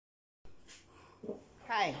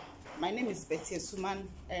Hi, my name is Betty Suman,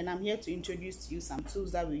 and I'm here to introduce to you some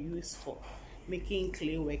tools that we use for making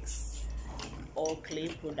clay works or clay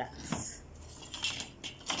products.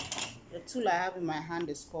 The tool I have in my hand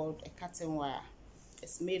is called a cutting wire.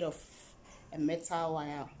 It's made of a metal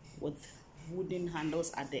wire with wooden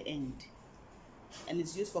handles at the end, and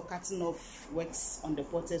it's used for cutting off works on the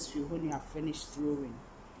potter's wheel when you have finished throwing.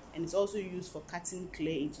 And it's also used for cutting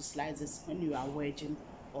clay into slices when you are wedging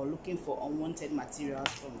or looking for unwanted materials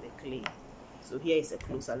from the clay. So here is a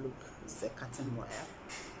closer look. This is a cutting wire.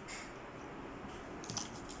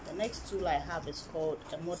 The next tool I have is called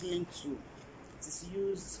a modeling tool. It is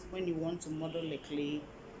used when you want to model a clay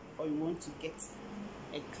or you want to get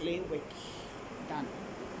a clay work done.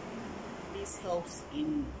 This helps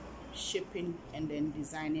in shaping and then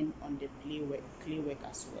designing on the clay work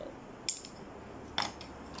as well.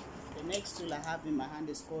 The next tool I have in my hand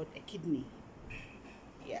is called a kidney.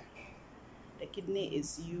 The kidney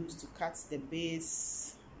is used to cut the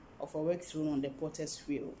base of a work thrown on the potter's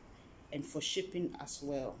wheel and for shaping as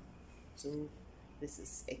well. So this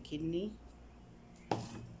is a kidney,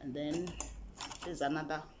 and then there's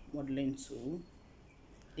another modeling tool.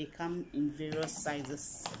 They come in various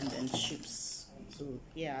sizes and then shapes. So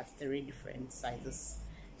here are 3 different sizes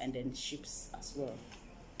and then shapes as well.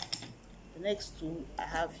 The next tool I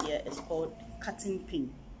have here is called cutting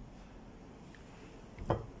pin.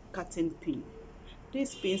 Cutting pin.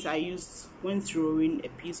 These pins are used when throwing a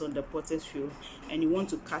piece on the potter's wheel and you want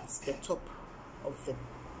to cut the top of the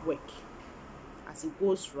work. As it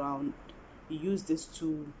goes round, you use this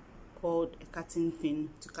tool called a cutting pin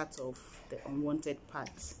to cut off the unwanted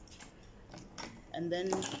parts. And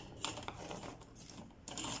then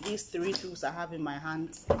these 3 tools I have in my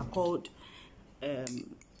hand are called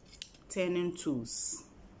turning tools.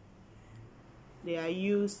 They are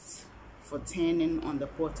used for turning on the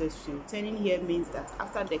potter's wheel. Turning here means that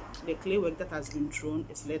after the clay work that has been thrown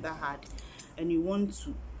is leather hard and you want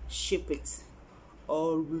to shape it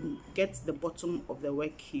or get the bottom of the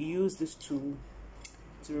work, you use this tool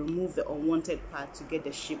to remove the unwanted part to get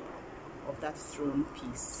the shape of that thrown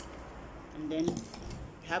piece. And then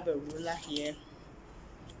you have a ruler here.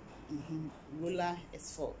 Ruler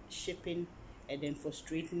is for shaping and then for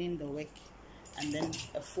straightening the work, and then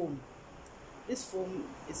a foam. This foam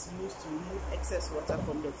is used to remove excess water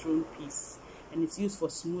from the thrown piece, and it's used for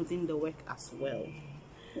smoothing the work as well.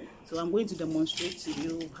 So I'm going to demonstrate to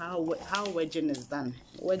you how wedging is done.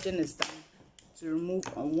 Wedging is done to remove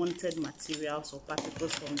unwanted materials or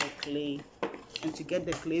particles from the clay and to get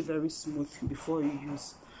the clay very smooth before you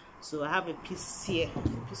use. So I have a piece here,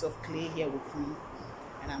 a piece of clay here with me,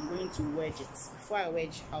 and I'm going to wedge it. Before I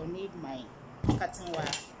wedge, I'll need my cutting wire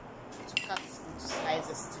to cut into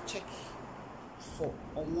slices to check for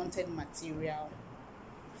unwanted material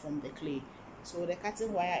from the clay. So the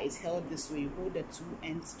cutting wire is held this way. You hold the 2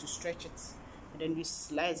 ends to stretch it, and then you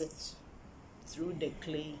slice it through the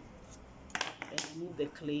clay, then remove the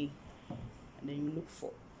clay, and then you look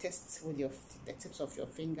for, test with the tips of your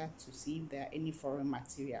finger to see if there are any foreign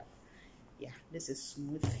material. Yeah, this is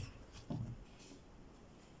smooth.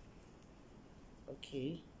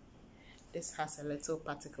 Okay, this has a little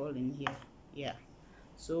particle in here. Yeah,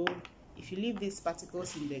 so if you leave these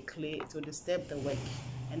particles in the clay, it will disturb the work,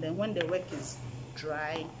 and then when the work is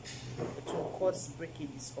dry, it will cause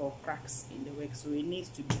breakages or cracks in the work. So it needs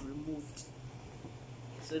to be removed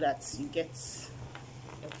so that you get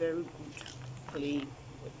a very good clay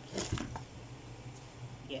work.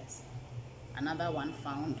 Yes, another one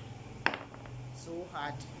found so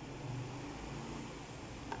hard,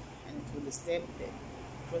 and it will disturb the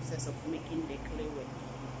process of making the clay work.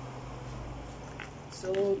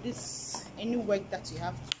 So any work that you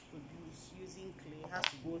have to produce using clay has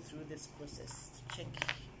to go through this process to check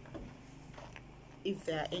if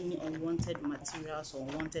there are any unwanted materials or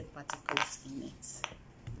unwanted particles in it.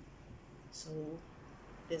 So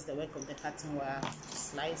this is the work of the cutting wire.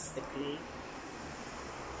 Slice the clay.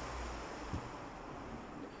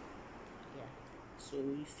 Yeah. So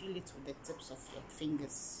you feel it with the tips of your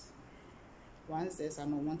fingers. Once there's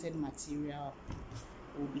an unwanted material,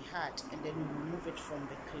 it will be hard, and then we remove it from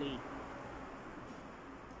the clay.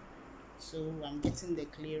 So I'm getting the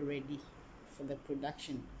clay ready for the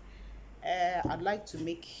production. I'd like to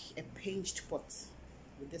make a pinched pot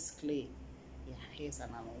with this clay. Yeah, here's an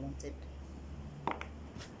unwanted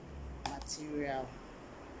material.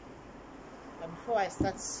 But before I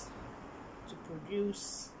start to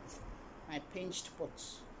produce my pinched pot,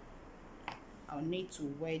 I'll need to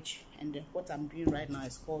wedge, and what I'm doing right now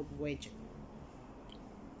is called wedging.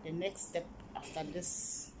 The next step after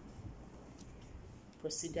this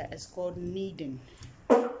procedure is called kneading.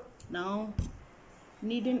 Now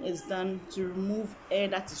Kneading is done to remove air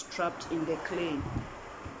that is trapped in the clay,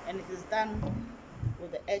 and it is done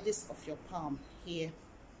with the edges of your palm here.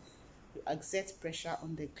 You exert pressure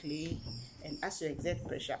on the clay, and as you exert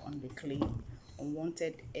pressure on the clay,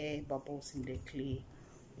 unwanted air bubbles in the clay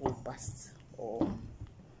will burst, or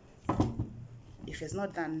if it's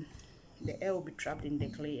not done, the air will be trapped in the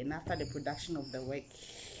clay, and after the production of the work,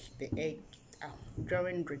 the air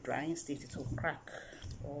during the drying state, it will crack,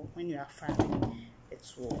 or when you are firing,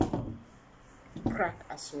 it will crack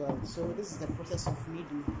as well. So this is the process of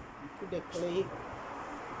kneading. You put the clay,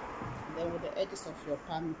 then with the edges of your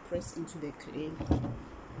palm you press into the clay,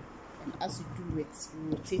 and as you do it,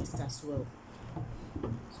 you rotate it as well.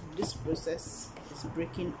 So this process is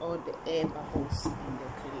breaking all the air bubbles in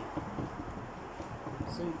the clay.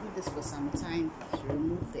 So you do this for some time to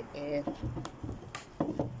remove the air,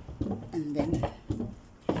 and then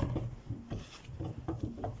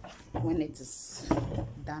when it is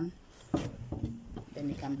done, then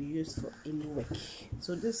it can be used for any work.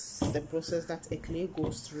 So this is the process that a clay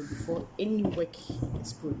goes through before any work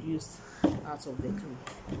is produced out of the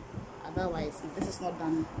clay. Otherwise, if this is not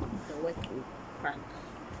done, the work will crack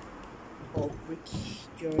or break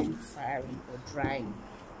during firing or drying.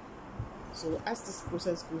 So as this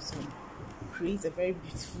process goes on, it creates a very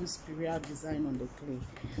beautiful spiral design on the clay,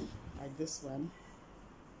 like this one.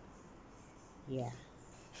 Yeah.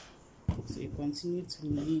 So you continue to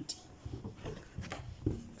knead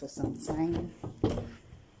for some time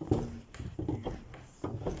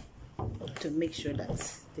to make sure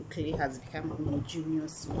that the clay has become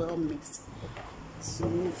homogeneous, well mixed,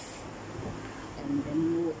 smooth, and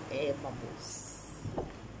then no air bubbles.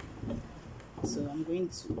 So I'm going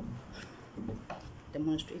to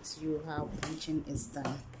demonstrate to you how pinching is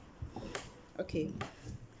done. Okay,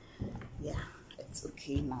 yeah, it's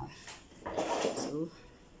okay now. So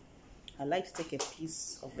I like to take a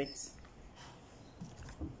piece of it,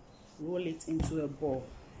 roll it into a ball,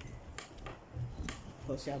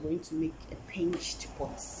 because you are going to make a pinched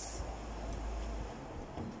pot.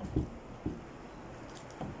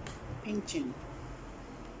 Pinching,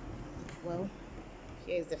 well,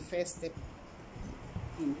 here's the first step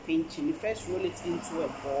in pinching. You first roll it into a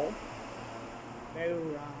ball, very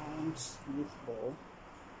round, smooth ball,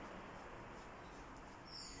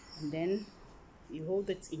 and then you hold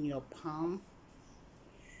it in your palm,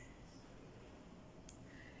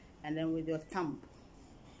 and then with your thumb,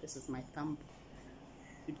 this is my thumb,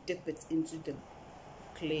 you dip it into the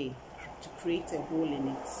clay to create a hole in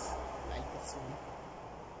it, like this one.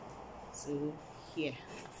 So here,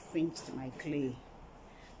 I've pinched my clay.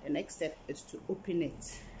 The next step is to open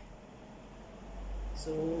it.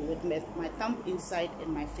 So with my thumb inside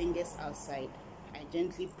and my fingers outside, I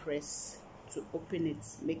gently press to open it,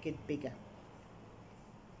 make it bigger.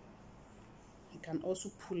 You can also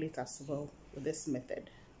pull it as well with this method.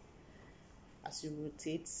 As you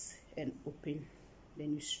rotate and open,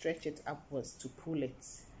 then you stretch it upwards to pull it.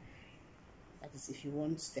 That is if you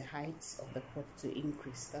want the height of the pot to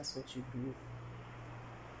increase, that's what you do.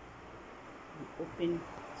 You open.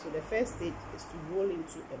 So the first stage is to roll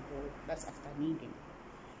into a ball, that's after kneading.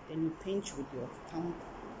 Then you pinch with your thumb,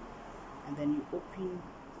 and then you open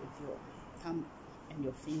with your thumb and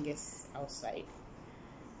your fingers outside.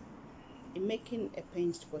 In making a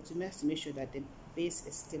pinched pot, you have to make sure that the base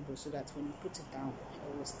is stable, so that when you put it down,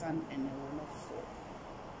 it will stand and it will not fall.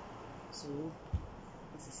 So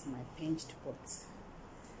this is my pinched pot.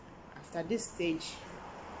 After this stage,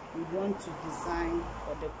 you want to design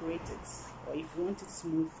or decorate it, or if you want it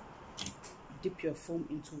smooth, dip your foam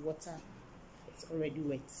into water, it's already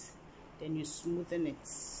wet, then you smoothen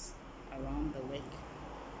it around the work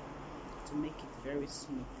to make it very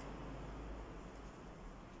smooth.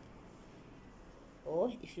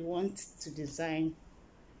 Or if you want to design,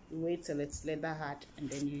 you wait till it's leather hard, and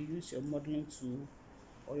then you use your modeling tool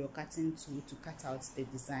or your cutting tool to cut out the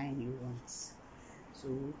design you want.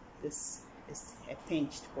 So this is a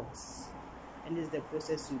pinched pot, and this is the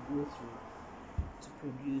process you go through to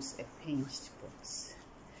produce a pinched pot.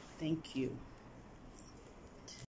 Thank you.